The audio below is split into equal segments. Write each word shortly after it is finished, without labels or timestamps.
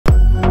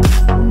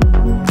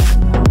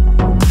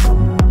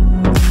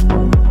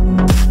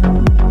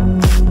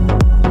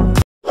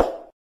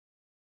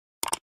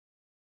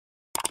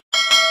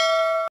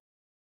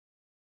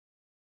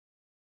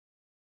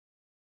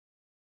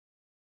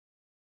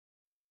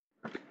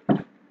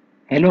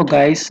Hello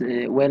guys,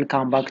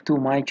 welcome back to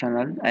my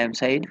channel. I am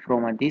Said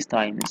from Addis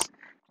Times.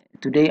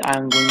 Today I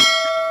am going to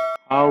show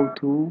how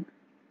to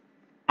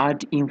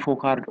add info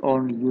card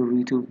on your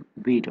YouTube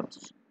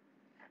videos.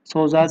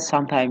 So that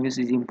sometimes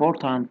it is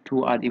important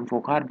to add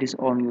info cards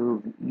on your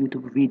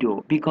YouTube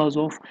video because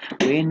of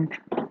when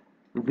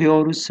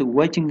viewers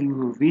watching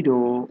your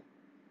video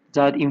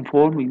that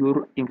inform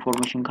your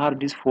information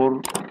cards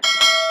for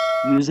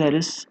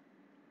users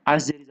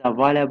as there is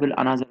available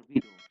another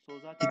video, so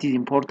that it is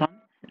important.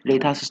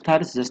 Let us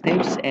start the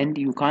steps and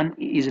you can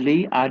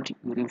easily add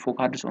your info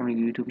cards on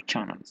your YouTube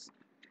channels.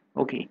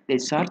 Okay,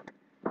 let's start.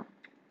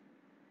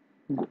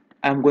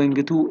 I'm going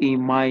to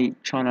in my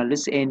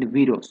channels and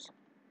videos.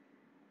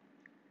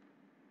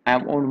 I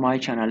am on my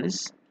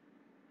channels.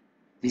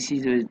 This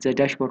is the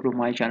dashboard of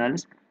my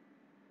channels.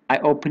 I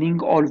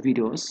opening all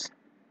videos.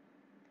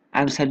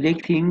 I'm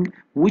selecting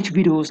which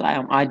videos I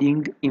am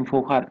adding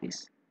info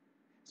cards,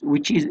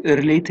 which is a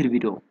related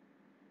video.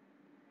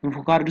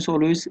 Info cards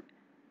always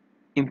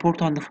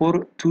important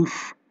for to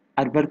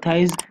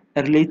advertise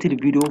a related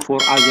video for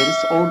others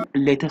or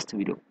latest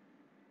video,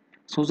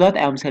 so that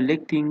I am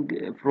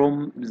selecting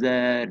from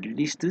the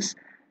lists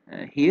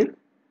here.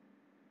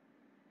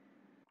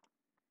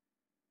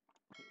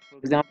 For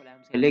example, I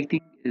am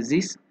selecting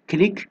this,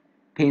 click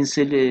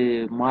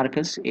pencil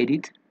markers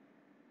edit,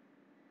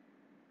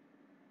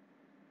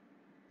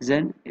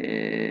 then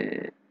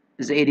the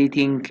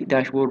editing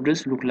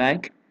dashboards look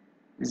like,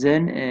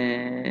 then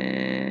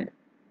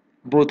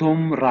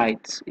bottom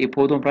right,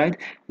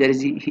 there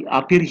is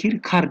appear here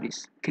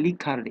cards, click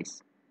cards.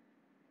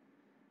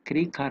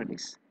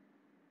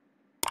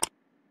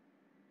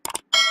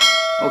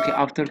 Okay,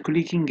 after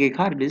clicking a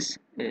cards,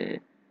 the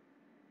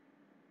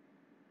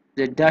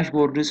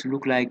dashboards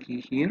look like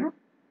here.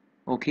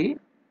 Okay,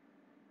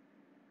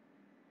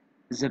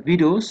 the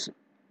videos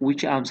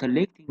which I'm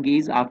selecting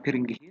is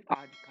appearing here.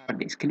 Add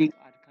cards, click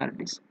add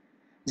cards.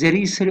 There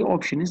is three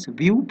options: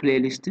 view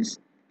playlists,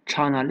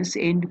 channels,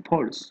 and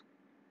polls.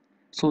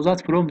 So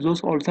that from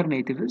those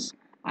alternatives,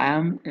 I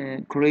am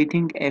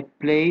creating a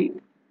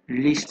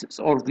playlist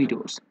or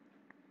videos,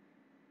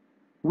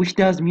 which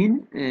does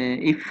mean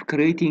if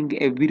creating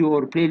a video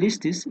or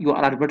playlist is you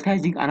are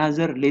advertising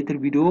another later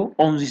video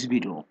on this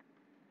video.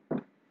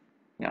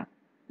 Yeah,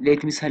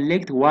 let me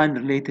select one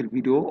related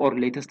video or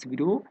latest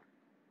video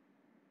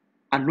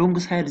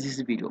alongside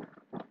this video.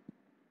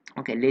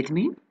 Okay, let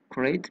me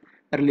create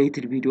a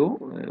related video.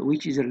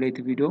 Which is a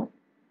related video?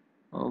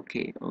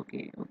 Okay.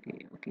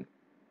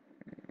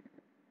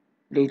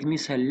 Let me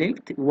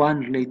select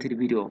one related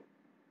video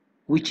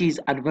which is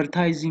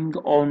advertising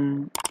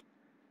on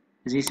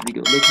this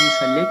video. Let me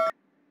select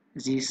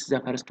this, the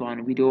first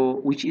one video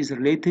which is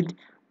related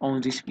on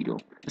this video.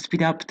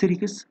 Speed up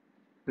tricks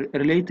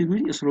related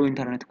with slow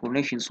internet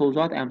connection, so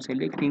that I'm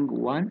selecting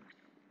one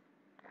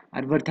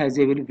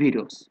advertisable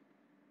videos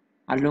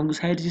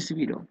alongside this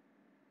video.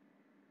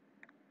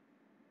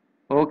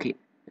 Okay,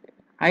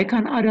 I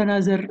can add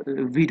another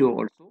video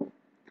also.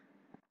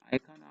 I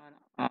can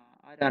add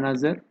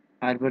another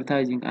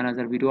advertising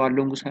another video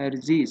alongside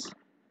this.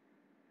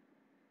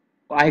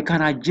 I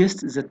can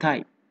adjust the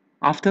time.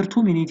 After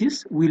 2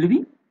 minutes will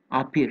be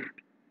appear.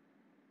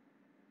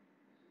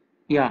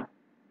 Yeah,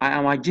 I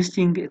am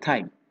adjusting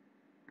time.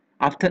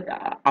 After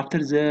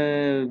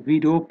the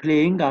video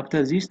playing,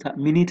 after this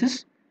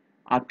minutes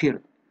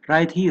appear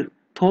right here,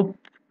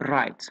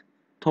 right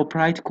top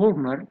right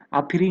corner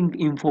appearing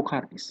info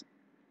cards.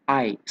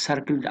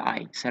 Circle the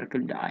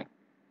eye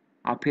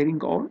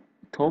appearing on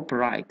top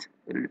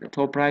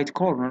right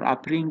corner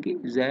appearing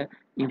the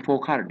info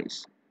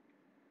cards.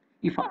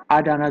 If I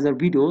add another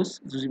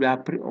videos, this will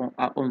appear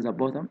on the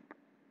bottom.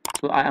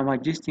 So I am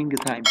adjusting the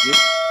time here.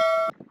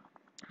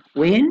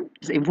 When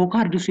the info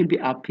cards will be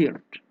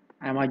appeared,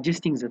 I am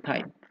adjusting the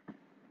time.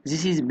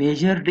 This is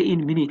measured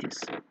in minutes.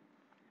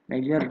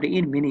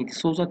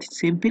 So that it's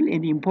simple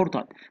and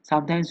important.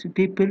 Sometimes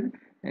people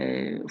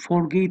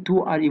forget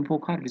to add info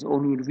cards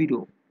on your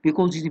video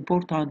because it's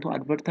important to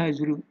advertise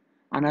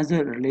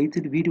another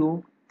related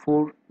video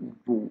for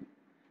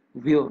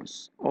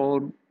viewers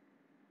or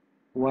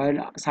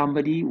while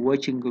somebody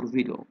watching your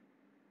video.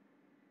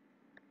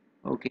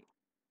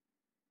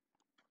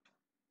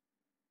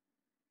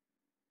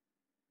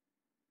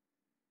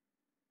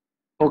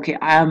 Okay,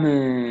 I am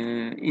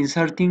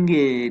inserting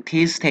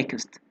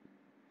text,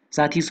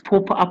 that is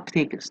pop-up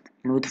text,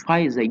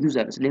 notify the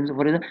users.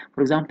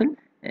 For example,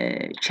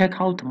 check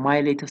out my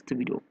latest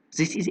video.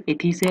 This is a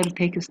teaser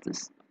text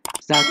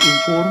that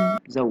inform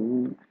the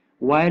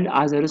while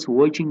others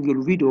watching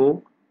your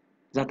video,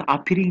 that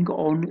appearing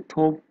on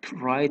top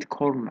right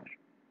corner.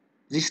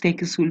 This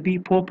text will be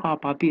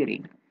pop-up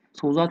appearing,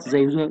 so that the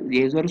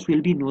users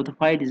will be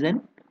notified,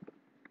 then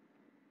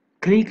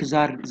click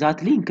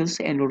that links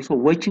and also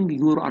watching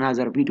your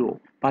another video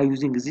by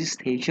using this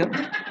teaser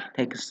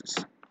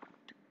texts.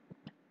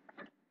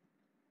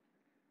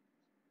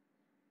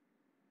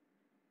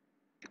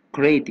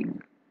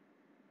 Creating,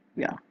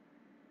 yeah.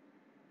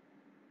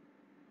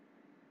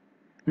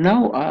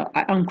 Now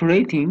I am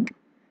creating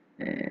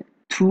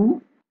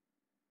two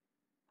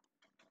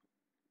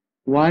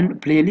one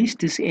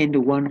playlists and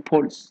one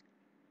polls.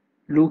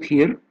 Look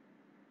here,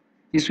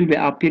 this will be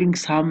appearing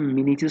some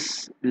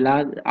minutes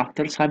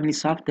after, some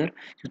minutes after.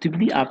 It will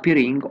be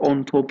appearing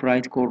on top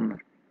right corner.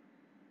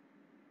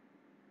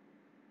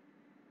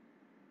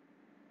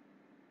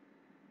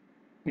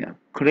 Yeah,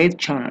 create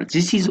channel.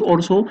 This is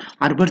also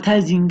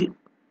advertising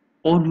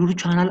on your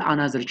channel,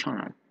 another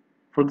channel.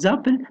 For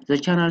example, the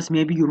channels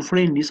maybe your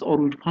friends or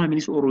your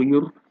families or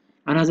your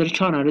another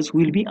channels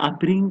will be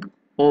appearing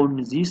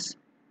on these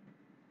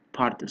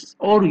parts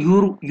or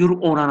your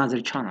own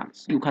another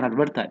channels. You can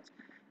advertise.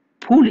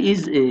 Pool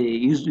is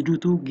used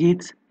to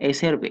get a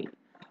survey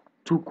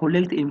to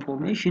collect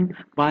information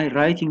by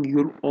writing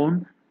your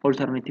own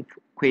alternative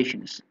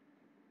questions.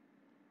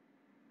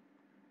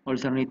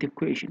 Alternative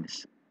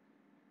questions.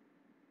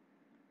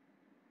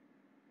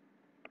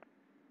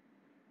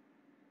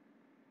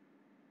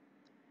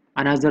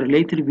 Another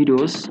later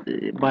videos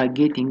by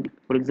getting,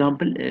 for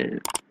example,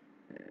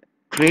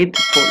 create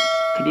polls.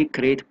 Click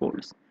create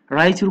polls.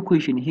 Write your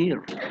question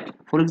here.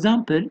 For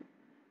example,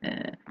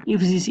 if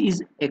this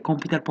is a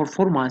computer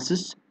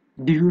performances,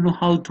 do you know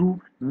how to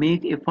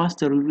make a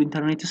faster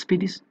internet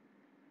speeds?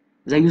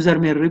 The user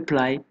may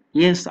reply,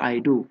 yes, I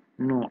do.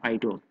 No, I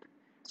don't.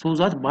 So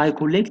that by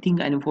collecting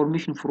an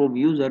information from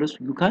users,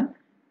 you can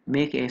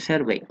make a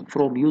survey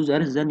from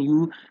users, then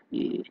you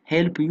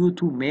help you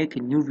to make a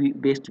new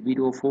best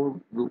video for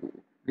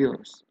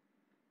viewers.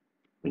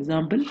 For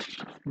example,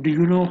 do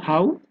you know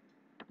how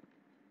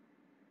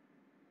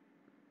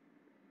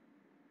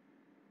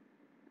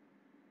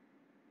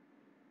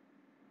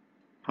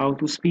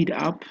to speed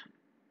up,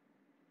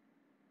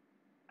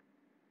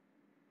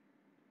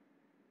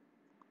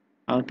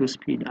 how to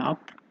speed up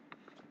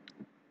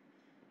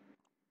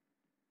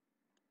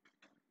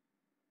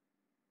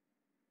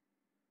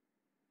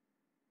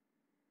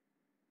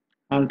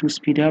how to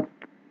speed up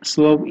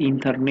slow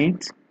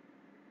internet?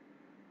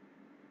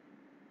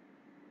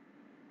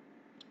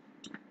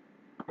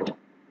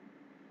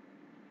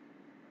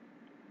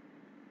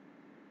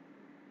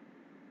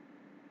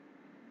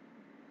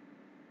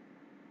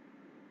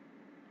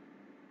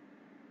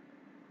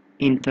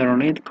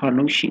 Internet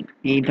connection.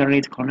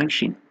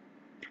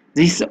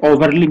 This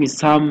over limit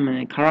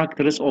some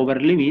characters over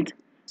limit,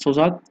 so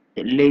that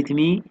let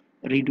me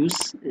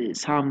reduce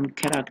some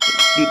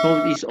characters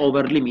because it's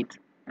over limit.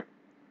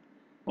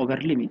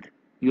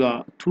 You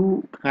are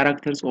two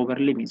characters over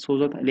limit, so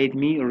that let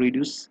me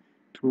reduce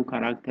two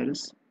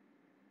characters.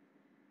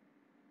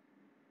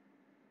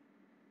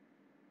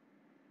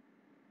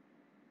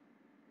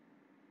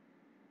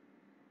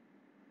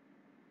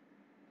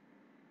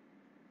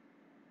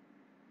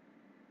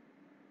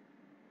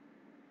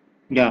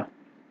 Yeah,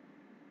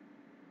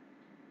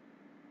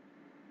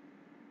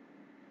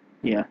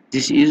 yeah,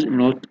 this is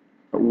not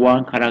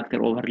one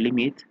character over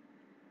limit.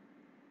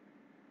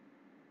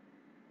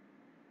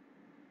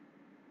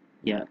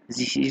 Yeah,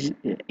 this is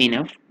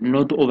enough,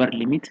 not over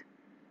limit.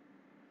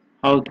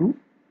 How to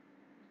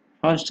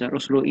faster or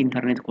slow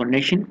internet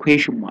connection,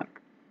 question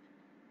mark.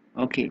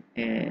 Okay,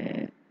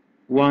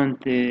 one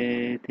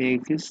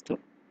text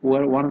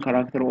or one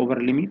character over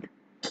limit.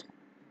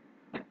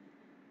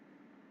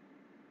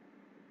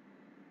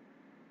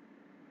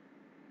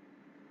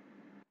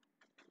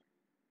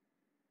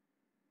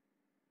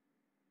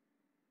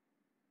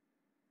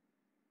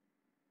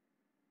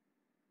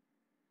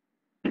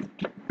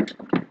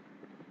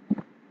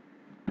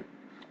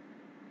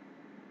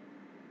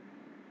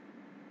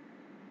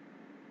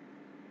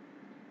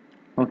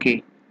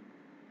 Okay,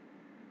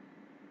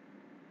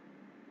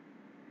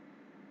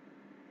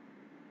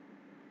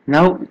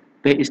 now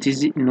it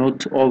is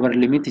not over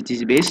limit, it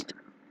is best.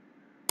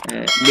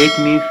 Let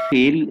me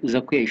fill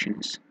the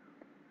questions.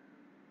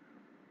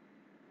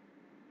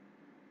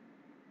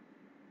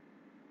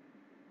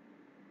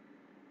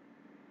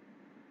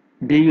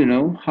 Do you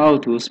know how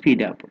to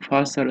speed up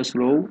faster or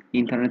slow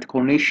internet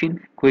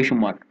connection, question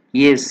mark.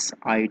 Yes,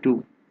 I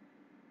do.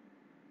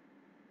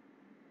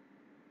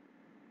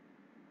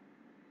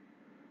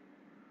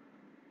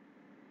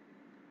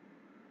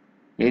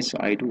 Yes,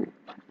 I do.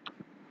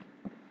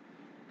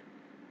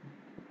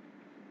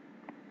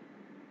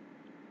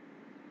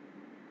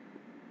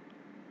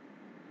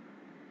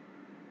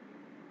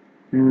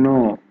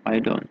 No, I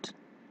don't.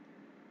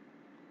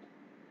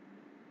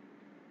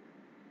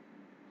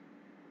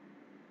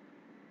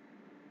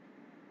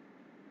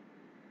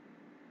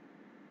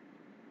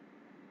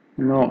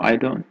 No, I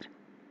don't.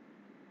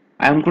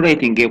 I am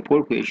creating a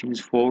poll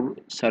questions for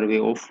survey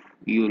of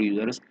your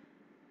users.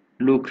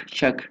 Look,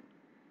 check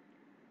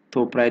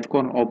top right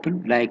corner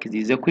open like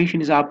this. The question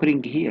is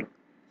appearing here.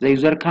 The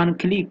user can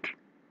click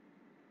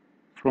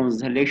from the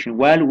selection.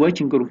 While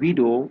watching your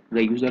video,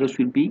 the users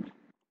will be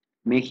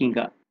making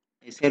a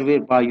survey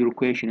by your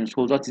question.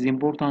 So that is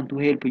important to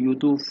help you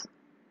to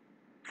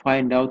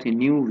find out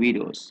new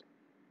videos.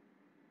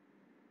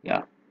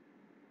 Yeah,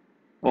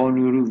 on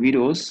your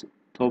videos,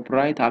 top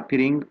right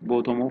appearing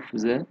bottom of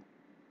the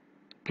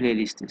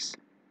playlists.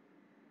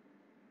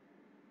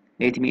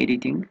 Let me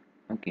editing.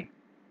 Okay,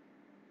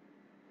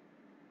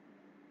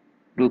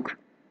 look.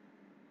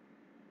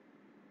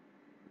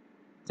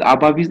 The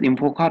above is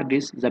info card,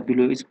 the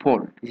below is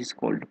poll. This is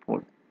called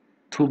poll.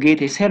 To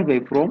get a survey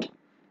from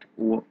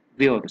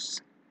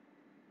viewers.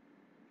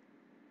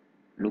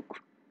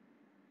 Look,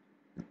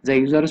 the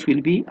users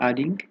will be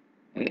adding,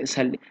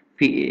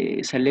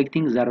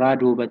 selecting the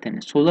radio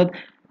button so that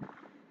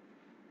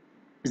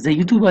the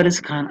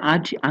YouTubers can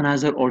add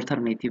another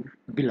alternative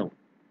below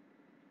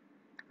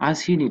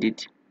as he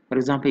needed. For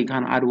example, you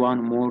can add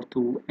one more,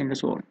 two, and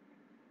so on.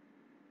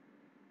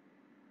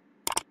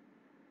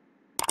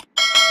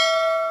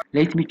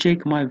 Let me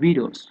check my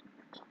videos.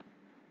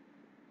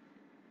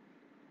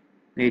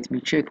 Let me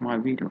check my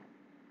video.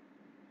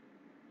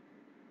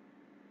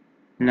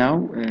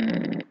 Now,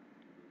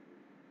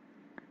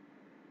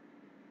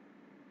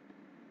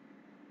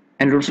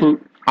 and also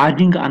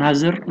adding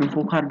another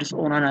info cards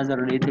on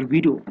another later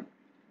video.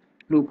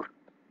 Look,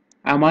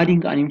 I'm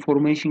adding an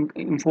information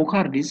info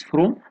cards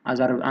from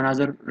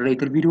another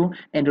later video,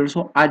 and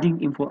also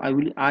adding info. I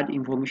will add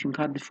information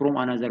cards from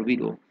another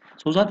video.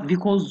 So that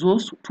because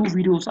those two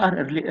videos are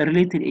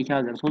related each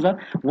other, so that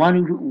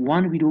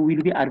one video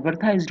will be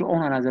advertised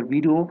on another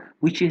video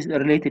which is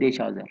related each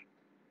other.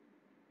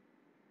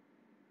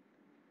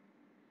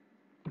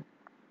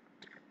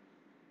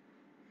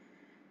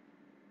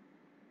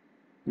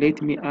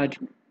 Let me add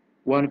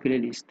one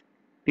playlist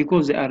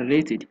because they are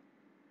related.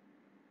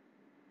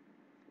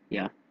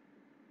 Yeah,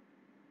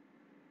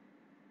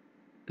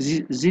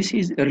 this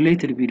is a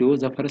related video.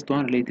 The first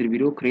one related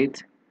video.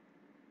 Create.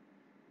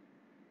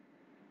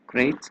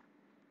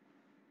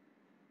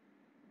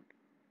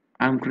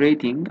 I'm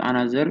creating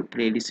another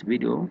playlist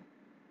video.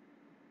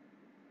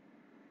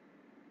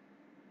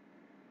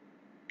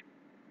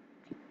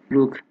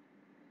 Look,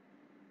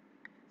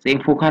 the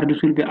info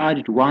cards will be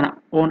added one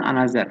on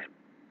another.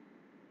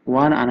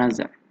 One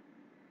another.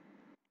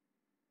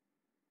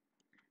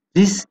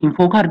 This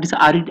info card is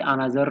added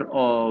another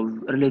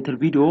related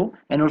video,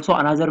 and also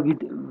another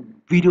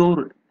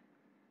video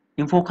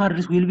info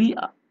cards will be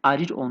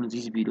added on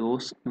this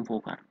video's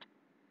info card.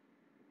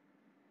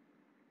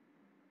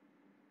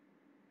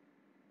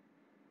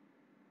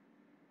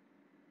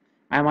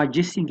 I'm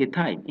adjusting a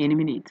time in a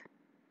minute.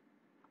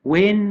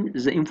 When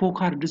the info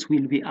cards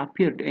will be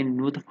appeared and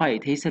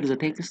notified, here the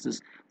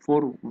texts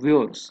for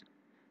viewers,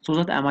 so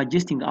that I'm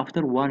adjusting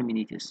after 1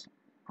 minute,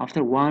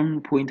 after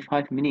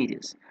 1.5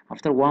 minutes.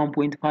 After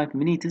 1.5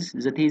 minutes,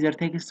 the teaser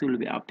text will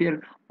be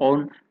appear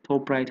on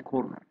top right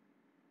corner.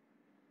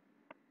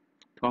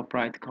 Top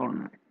right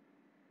corner.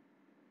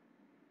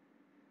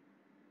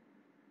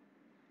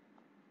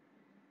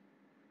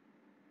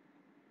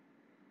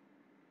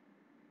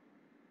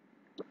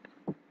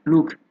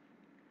 Look,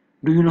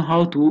 do you know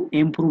how to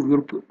improve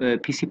your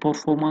PC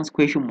performance?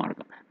 Question mark.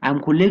 I'm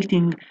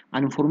collecting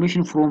an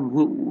information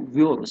from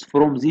viewers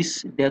from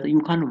this that you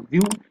can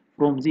view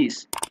from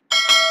this,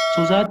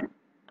 so that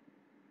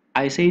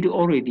I said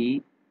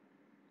already.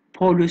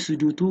 Polls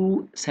due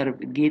to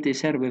get a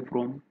survey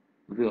from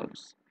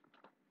viewers.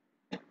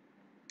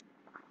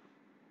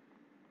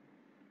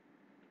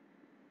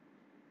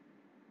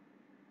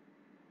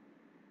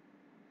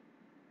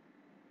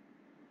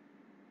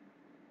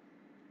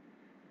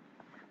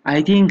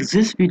 I think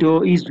this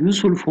video is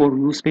useful for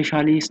you,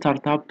 especially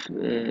startup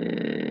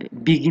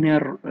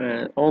beginner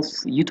of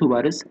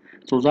YouTubers.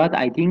 So that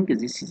I think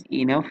this is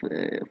enough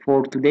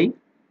for today.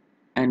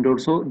 And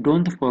also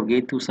don't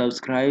forget to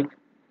subscribe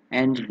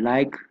and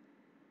like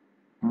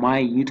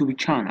my YouTube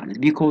channel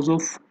because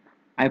of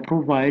I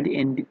provide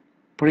and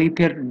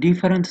prepare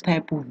different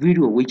type of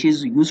video which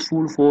is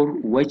useful for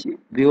watch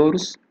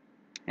viewers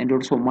and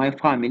also my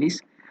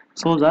families,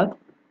 so that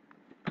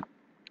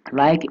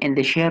like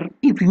and share.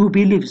 If you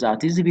believe that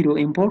this video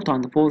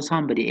important for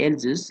somebody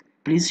else's,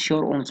 please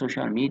share on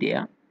social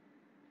media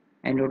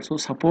and also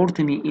support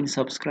me in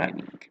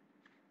subscribing.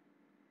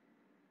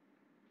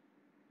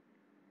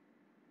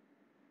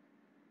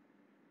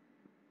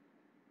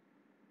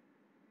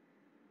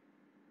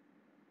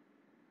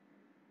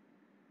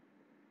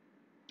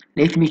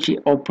 Let me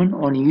open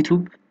on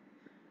YouTube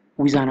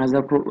with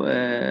another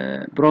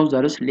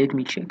browsers. Let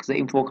me check the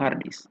info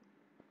cards.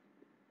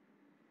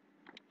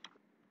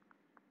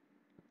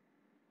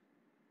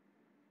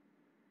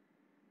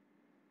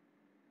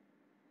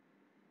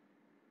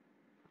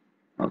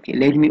 Okay,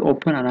 let me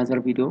open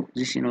another video.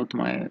 This is not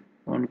my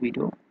own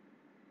video.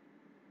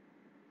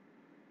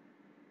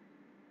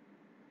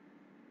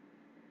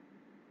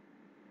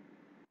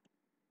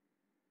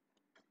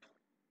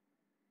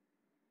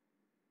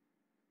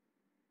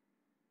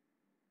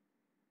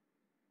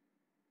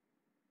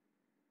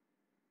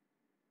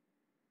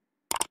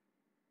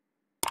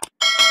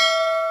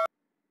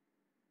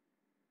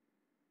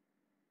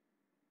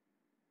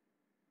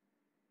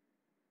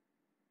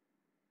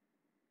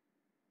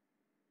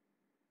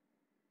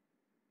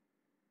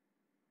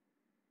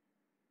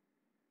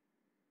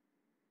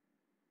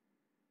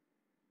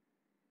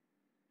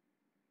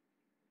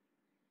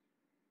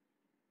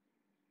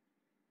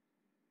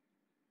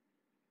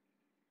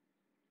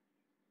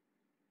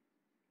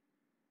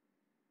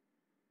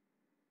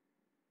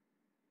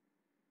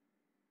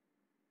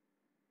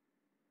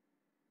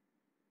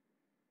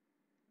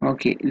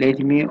 Okay, let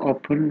me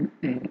open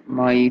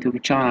my YouTube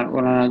channel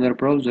on another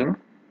browser.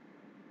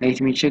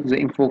 Let me check the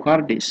info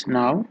cardis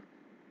now.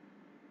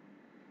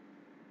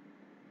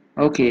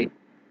 Okay,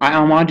 I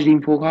am adding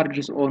info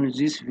cardis on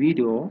this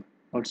video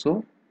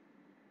also,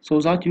 so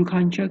that you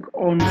can check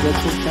on the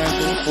top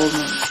title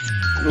corner.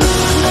 Look,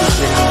 this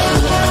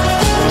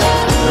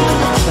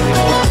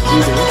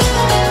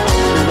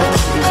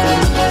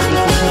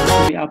is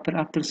will be upper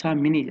after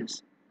some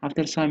minutes.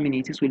 After some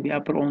minutes, will be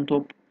upper on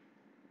top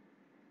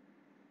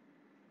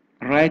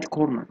right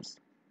corners.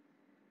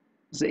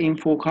 The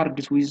info card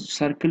with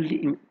circled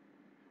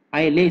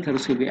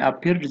highlighters will be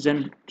appeared,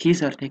 then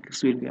keyser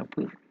text will be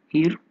appear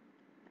here.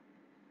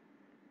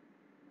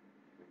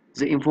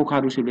 The info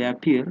card will be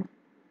appear.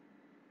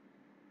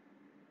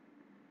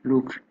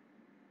 Look,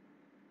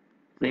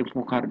 the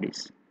info card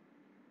is.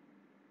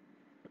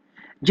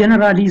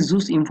 Generally,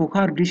 those info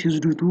card is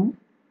used to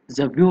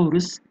the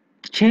viewers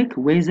check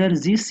whether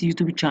this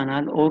YouTube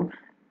channel or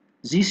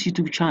these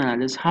YouTube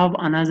channels have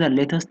another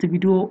latest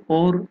video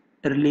or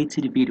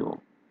related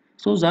video,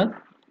 so that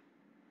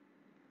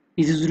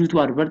it is due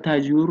to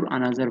advertise your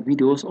another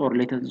videos or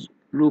latest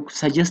look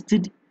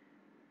suggested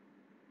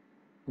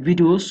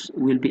videos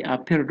will be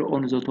appeared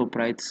on the top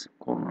right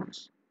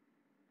corners.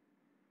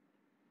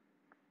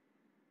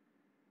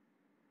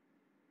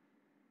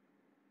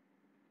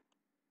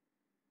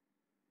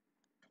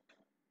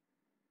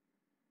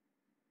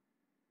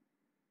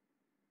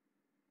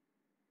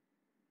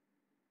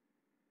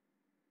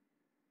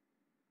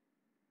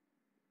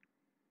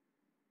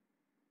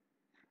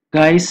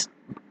 Guys,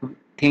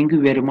 thank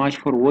you very much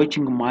for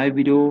watching my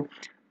video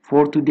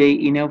for today.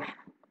 Enough.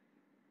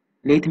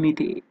 Let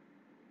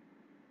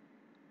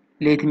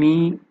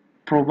me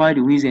provide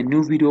with a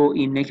new video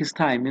in next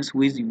times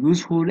with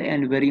useful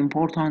and very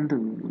important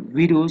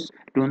videos.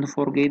 Don't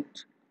forget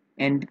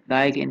and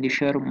like and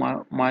share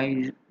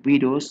my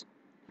videos.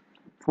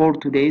 For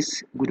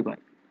today's goodbye.